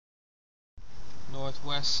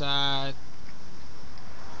Northwest Side.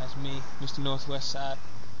 That's me, Mr. Northwest Side.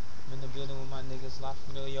 I'm in the building with my niggas. La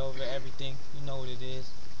Familia over everything. You know what it is.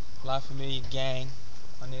 La Familia gang.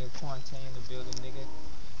 My nigga Quarantine in the building, nigga.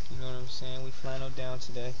 You know what I'm saying? We flannel down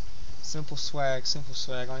today. Simple swag, simple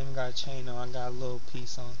swag. I don't even got a chain on. I got a little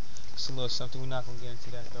piece on. Just a little something. We're not gonna get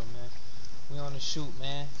into that though, man. We on the shoot,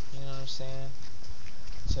 man. You know what I'm saying?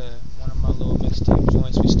 To one of my little mixtape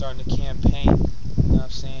joints. We starting a campaign. You know what I'm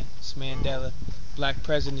saying? It's Mandela, Black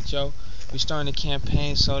President, yo. We starting a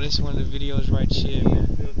campaign, so this is one of the videos right here, man.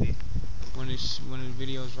 One of the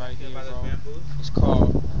videos right here, bro. It's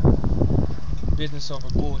called Business Over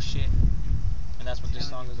Bullshit. And that's what this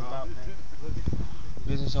song is about, man.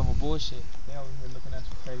 Business over bullshit. They over here looking at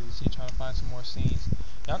some crazy shit, trying to find some more scenes.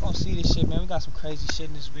 Y'all gonna see this shit, man. We got some crazy shit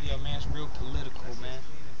in this video, man. It's real political, man.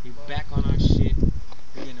 We back on our shit.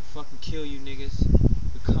 We're gonna fucking kill you niggas.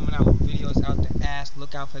 We're coming out with videos out the ass.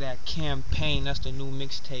 Look out for that campaign. That's the new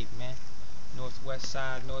mixtape, man. Northwest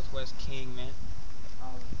Side, Northwest King, man.